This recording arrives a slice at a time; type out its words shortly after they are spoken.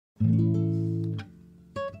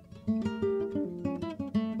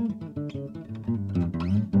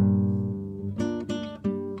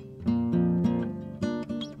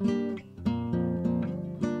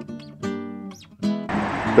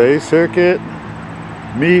Bay Circuit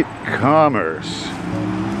meet commerce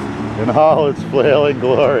in all its flailing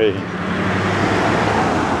glory.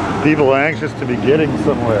 People anxious to be getting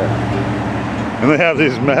somewhere. And they have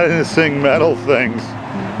these menacing metal things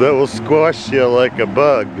that will squash you like a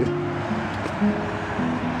bug.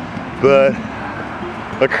 But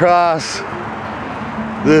across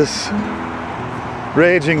this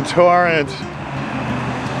raging torrent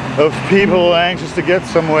of people anxious to get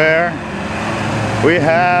somewhere, we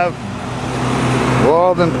have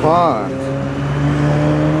Walden Pond.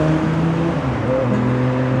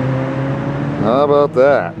 How about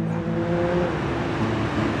that?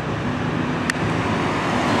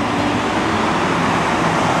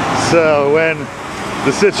 So when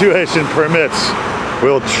the situation permits,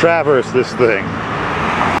 we'll traverse this thing.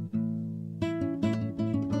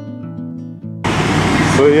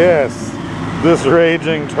 So yes, this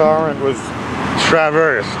raging torrent was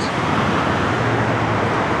traversed.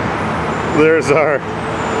 There's our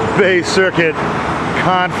Bay Circuit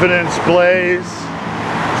confidence blaze.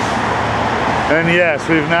 And yes,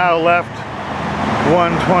 we've now left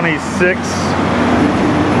 126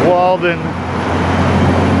 Walden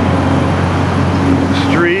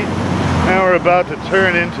Street, and we're about to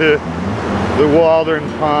turn into the Walden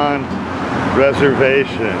Pond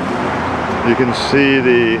Reservation. You can see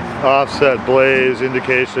the offset blaze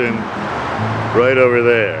indication right over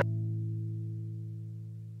there.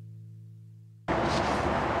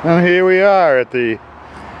 And here we are at the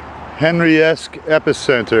Henry-esque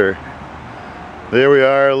epicenter. There we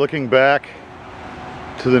are looking back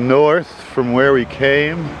to the north from where we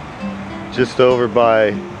came, just over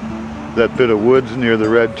by that bit of woods near the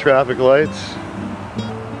red traffic lights.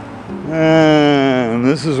 And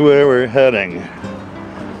this is where we're heading.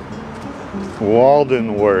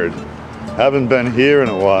 Waldenward. Haven't been here in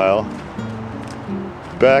a while.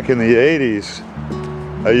 Back in the 80s,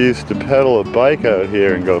 I used to pedal a bike out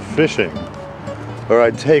here and go fishing. Or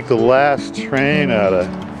I'd take the last train out of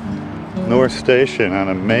North Station on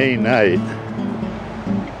a May night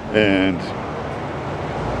and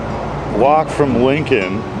walk from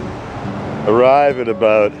Lincoln, arrive at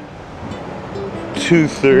about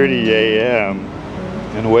 2:30 a.m.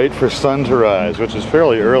 and wait for sun to rise, which is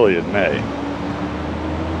fairly early in May.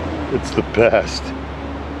 It's the best.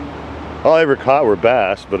 All I ever caught were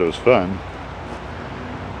bass, but it was fun.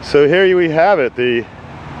 So here we have it, the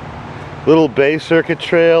little Bay Circuit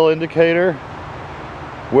Trail indicator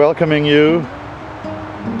welcoming you,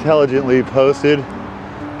 intelligently posted,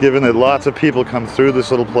 given that lots of people come through this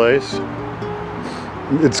little place.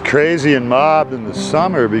 It's crazy and mobbed in the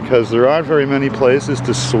summer because there aren't very many places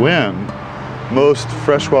to swim. Most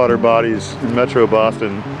freshwater bodies in Metro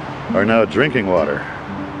Boston are now drinking water.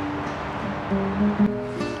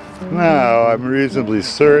 Now, I'm reasonably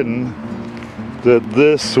certain that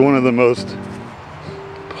this, one of the most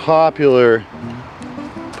popular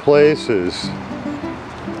places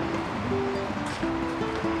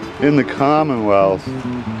in the Commonwealth,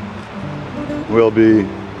 will be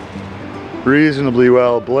reasonably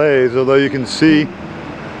well blazed, although you can see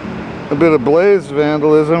a bit of blaze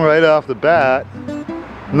vandalism right off the bat.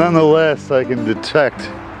 Nonetheless, I can detect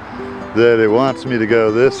that it wants me to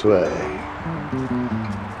go this way.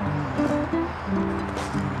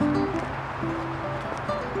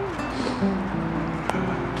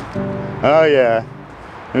 Oh yeah,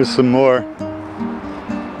 there's some more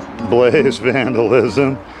blaze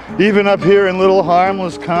vandalism. Even up here in little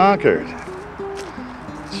harmless Concord.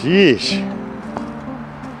 Sheesh.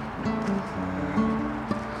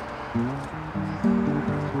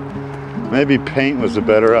 Maybe paint was a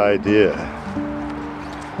better idea.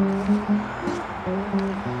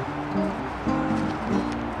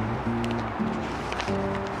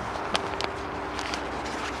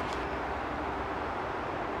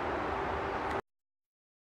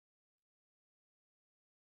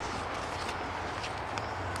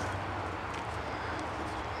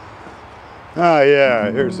 Oh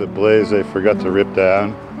yeah, here's the blaze I forgot to rip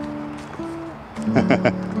down.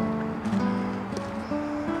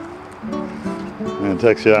 And it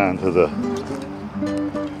takes you on to the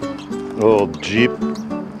old Jeep,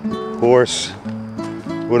 horse,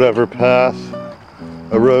 whatever path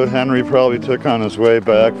a road Henry probably took on his way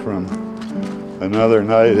back from another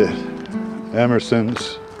night at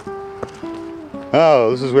Emerson's.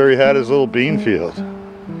 Oh, this is where he had his little bean field.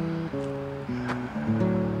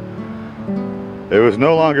 It was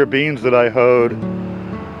no longer beans that I hoed,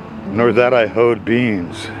 nor that I hoed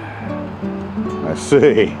beans. I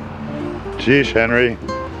see. Geesh, Henry.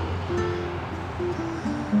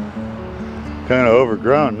 Kind of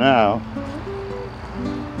overgrown now.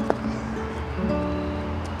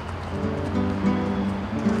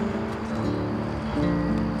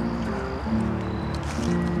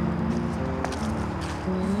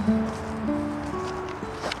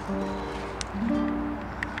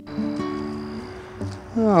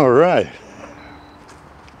 All right.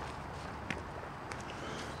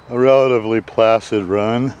 A relatively placid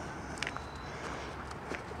run.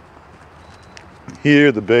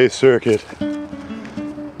 Here the Bay Circuit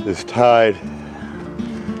is tied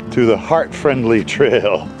to the heart-friendly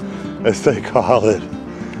trail, as they call it,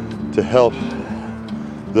 to help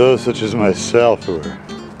those such as myself who are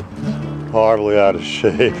horribly out of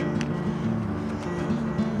shape.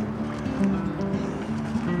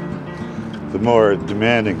 The more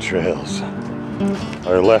demanding trails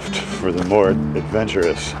are left for the more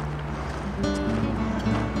adventurous.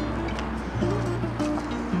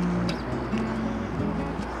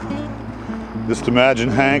 Just imagine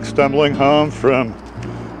Hank stumbling home from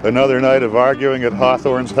another night of arguing at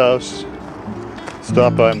Hawthorne's house.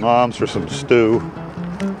 Stopped by Mom's for some stew.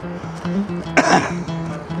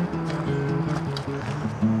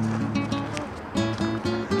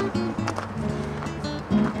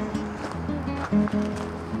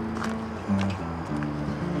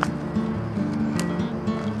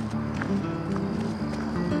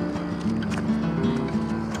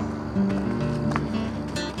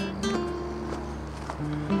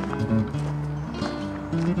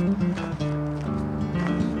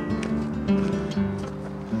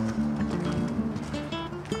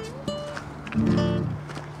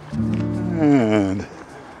 And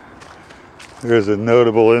there's a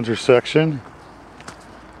notable intersection.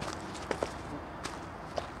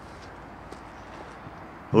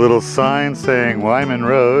 A little sign saying Wyman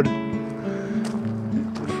Road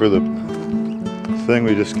for the thing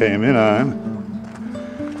we just came in on.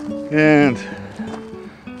 And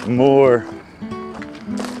more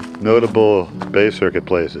notable Bay Circuit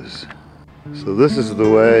places. So this is the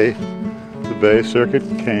way the Bay Circuit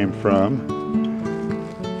came from.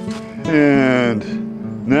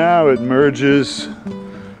 And now it merges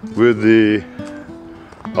with the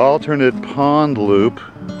alternate pond loop.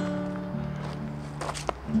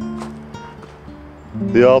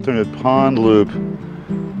 The alternate pond loop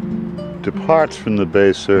departs from the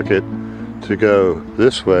Bay Circuit to go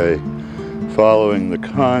this way, following the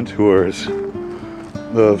contours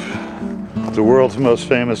of the world's most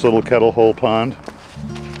famous little kettle hole pond.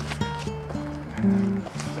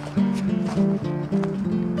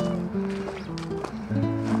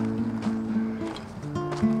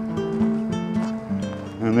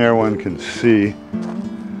 And there one can see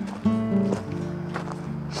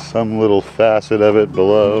some little facet of it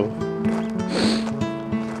below.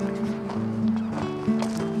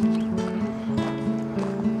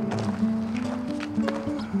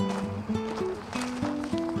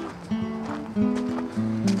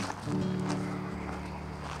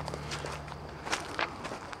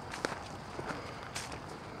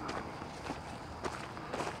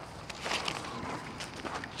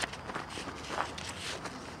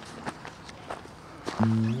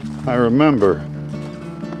 I remember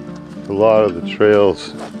a lot of the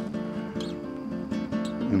trails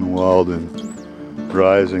in Walden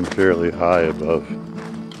rising fairly high above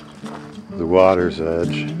the water's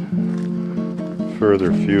edge,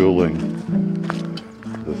 further fueling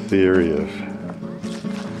the theory of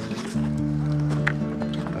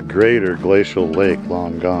a greater glacial lake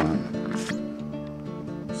long gone.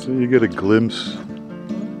 So you get a glimpse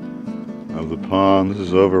of the pond. This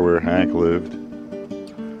is over where Hank lived.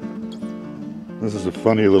 This is a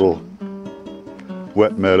funny little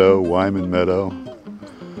wet meadow, Wyman Meadow.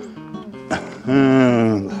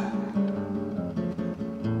 And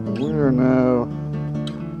we're now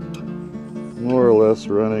more or less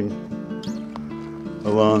running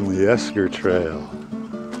along the Esker Trail,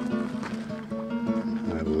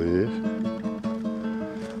 I believe.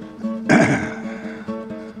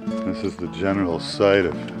 This is the general site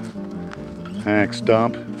of Hank's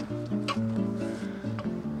dump.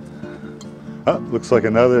 Oh, looks like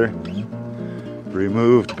another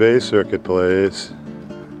removed Bay Circuit place.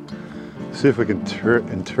 See if we can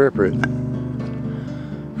interpret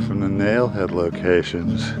from the nailhead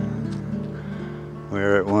locations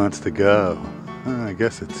where it wants to go. I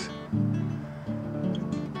guess it's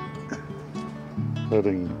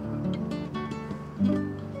heading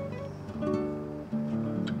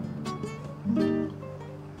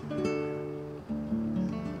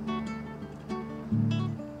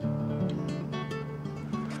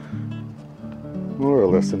more or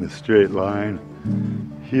across in a straight line,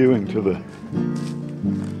 hewing to the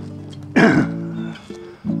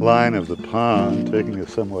line of the pond, taking a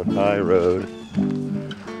somewhat high road.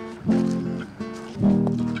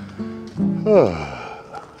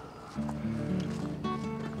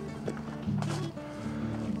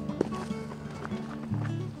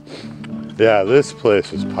 Yeah, this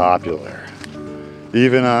place is popular,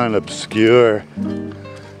 even on an obscure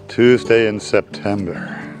Tuesday in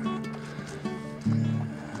September.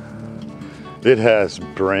 It has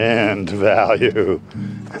brand value.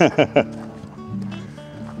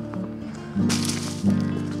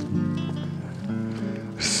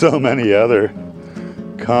 So many other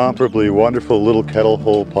comparably wonderful little kettle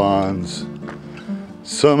hole ponds.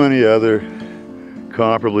 So many other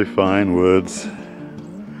comparably fine woods.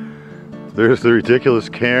 There's the ridiculous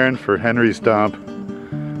cairn for Henry's dump.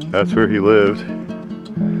 That's where he lived.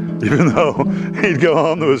 Even though he'd go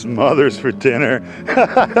home to his mother's for dinner.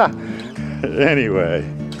 Anyway.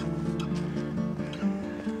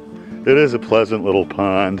 It is a pleasant little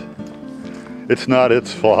pond. It's not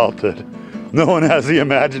its fault that no one has the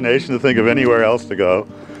imagination to think of anywhere else to go.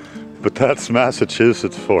 But that's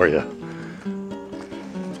Massachusetts for you.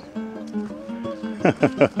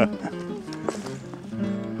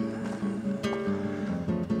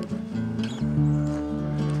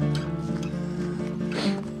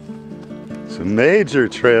 Some major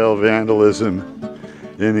trail vandalism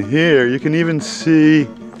in here. You can even see,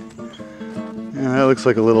 that looks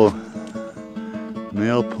like a little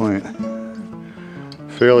nail point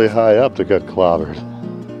fairly high up that got clobbered.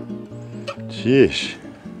 Sheesh.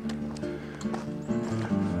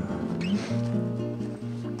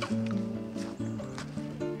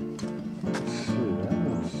 Let's see, I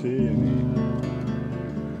don't see any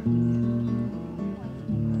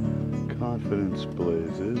confidence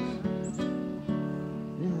blazes.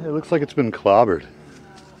 Yeah, it looks like it's been clobbered.